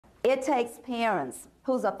It takes parents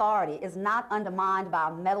whose authority is not undermined by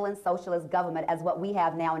a meddling socialist government as what we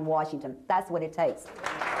have now in Washington. That's what it takes.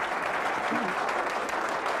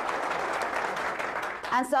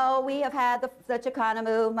 And so we have had the Chicana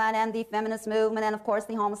movement and the feminist movement and, of course,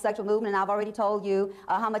 the homosexual movement. And I've already told you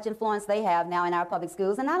how much influence they have now in our public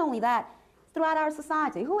schools. And not only that, throughout our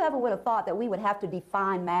society. Whoever would have thought that we would have to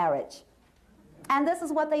define marriage? And this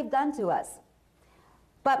is what they've done to us.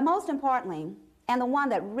 But most importantly, and the one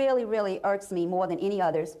that really, really irks me more than any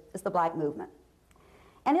others, is the black movement.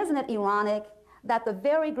 And isn't it ironic that the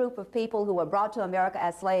very group of people who were brought to America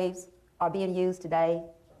as slaves are being used today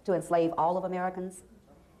to enslave all of Americans?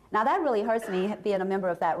 Now that really hurts me, being a member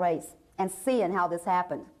of that race and seeing how this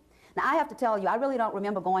happened. Now I have to tell you, I really don't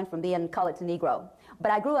remember going from being colored to Negro,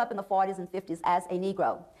 but I grew up in the 40s and 50s as a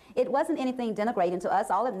Negro. It wasn't anything denigrating to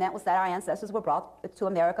us. All it meant was that our ancestors were brought to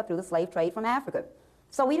America through the slave trade from Africa.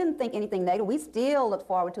 So we didn't think anything negative. We still looked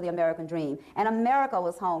forward to the American dream, and America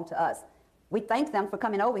was home to us. We thank them for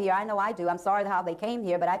coming over here. I know I do. I'm sorry how they came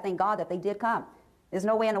here, but I thank God that they did come. There's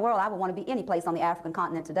no way in the world I would want to be any place on the African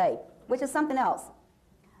continent today, which is something else.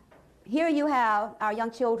 Here you have our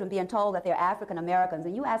young children being told that they're African Americans,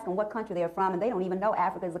 and you ask them what country they're from, and they don't even know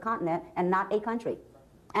Africa is a continent and not a country.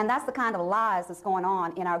 And that's the kind of lies that's going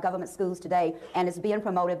on in our government schools today, and it's being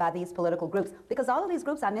promoted by these political groups. Because all of these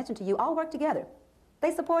groups I mentioned to you all work together.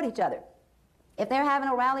 They support each other. If they're having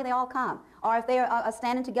a rally, they all come. Or if they're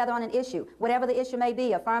standing together on an issue, whatever the issue may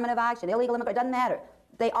be, affirmative action, illegal immigration, it doesn't matter.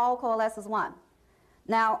 They all coalesce as one.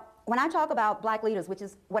 Now, when I talk about black leaders, which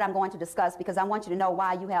is what I'm going to discuss, because I want you to know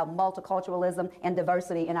why you have multiculturalism and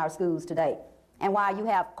diversity in our schools today, and why you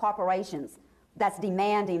have corporations that's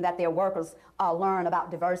demanding that their workers learn about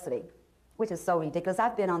diversity, which is so ridiculous.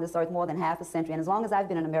 I've been on this earth more than half a century, and as long as I've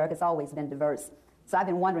been in America, it's always been diverse. So I've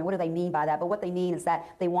been wondering, what do they mean by that? But what they mean is that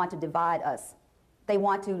they want to divide us. They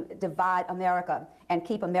want to divide America and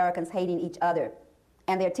keep Americans hating each other.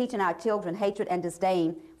 And they're teaching our children hatred and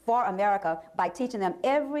disdain for America by teaching them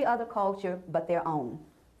every other culture but their own.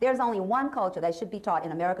 There's only one culture that should be taught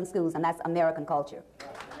in American schools, and that's American culture.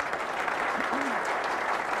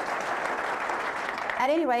 At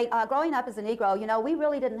any rate, growing up as a Negro, you know, we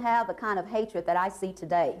really didn't have the kind of hatred that I see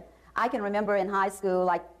today. I can remember in high school,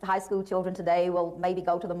 like high school children today will maybe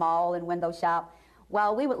go to the mall and window shop.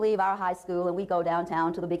 Well, we would leave our high school and we go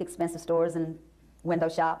downtown to the big expensive stores and window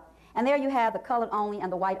shop. And there you have the colored only and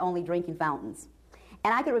the white only drinking fountains.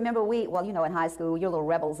 And I can remember well, you know, in high school, you're little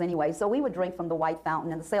rebels anyway, so we would drink from the white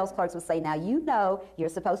fountain, and the sales clerks would say, now, you know you're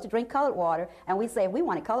supposed to drink colored water. And we'd say, if we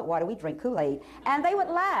wanted colored water, we'd drink Kool-Aid. And they would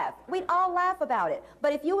laugh. We'd all laugh about it.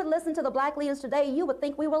 But if you would listen to the black leaders today, you would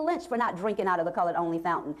think we were lynched for not drinking out of the colored only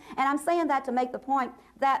fountain. And I'm saying that to make the point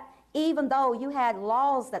that even though you had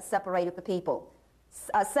laws that separated the people,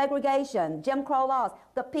 segregation, Jim Crow laws,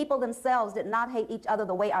 the people themselves did not hate each other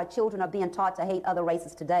the way our children are being taught to hate other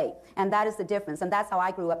races today. And that is the difference, and that's how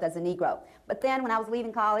I grew up as a Negro. But then when I was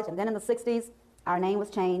leaving college, and then in the 60s, our name was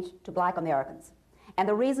changed to Black Americans. And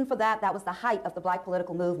the reason for that, that was the height of the black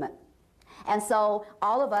political movement. And so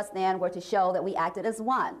all of us then were to show that we acted as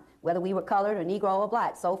one, whether we were colored or Negro or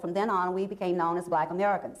black. So from then on, we became known as Black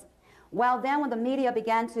Americans. Well, then when the media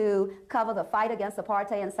began to cover the fight against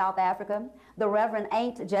apartheid in South Africa, the Reverend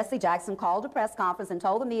Aunt Jesse Jackson called a press conference and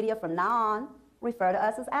told the media, from now on, refer to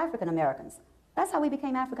us as African Americans. That's how we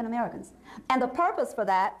became African Americans. And the purpose for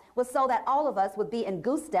that was so that all of us would be in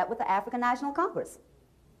goose step with the African National Congress.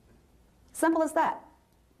 Simple as that.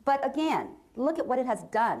 But again, look at what it has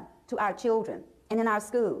done to our children and in our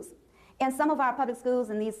schools. In some of our public schools,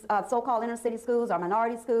 in these so-called inner city schools or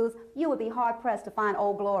minority schools, you would be hard-pressed to find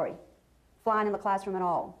Old Glory flying in the classroom at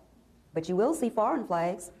all. But you will see foreign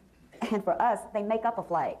flags, and for us, they make up a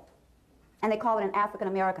flag. And they call it an African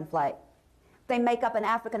American flag. They make up an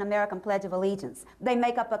African American Pledge of Allegiance. They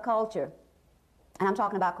make up a culture, and I'm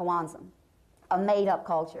talking about Kwanzaa, a made-up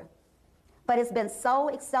culture. But it's been so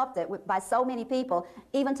accepted by so many people,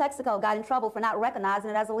 even Texaco got in trouble for not recognizing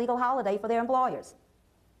it as a legal holiday for their employers.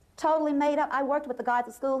 Totally made up. I worked with the guy at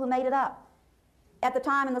the school who made it up. At the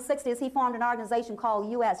time in the 60s, he formed an organization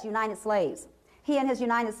called U.S. United Slaves. He and his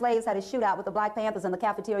United Slaves had a shootout with the Black Panthers in the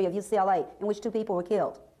cafeteria of UCLA, in which 2 people were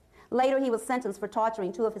killed. Later, he was sentenced for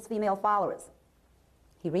torturing 2 of his female followers.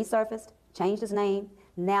 He resurfaced, changed his name.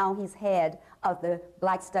 Now he's head of the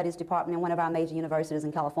Black Studies Department in one of our major universities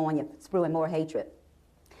in California, spewing more hatred.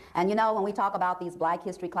 And you know, when we talk about these Black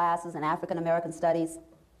history classes and African American studies,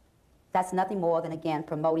 that's nothing more than, again,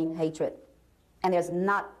 promoting hatred. And there's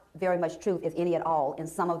not very much truth, if any at all, in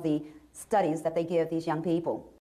some of the studies that they give these young people.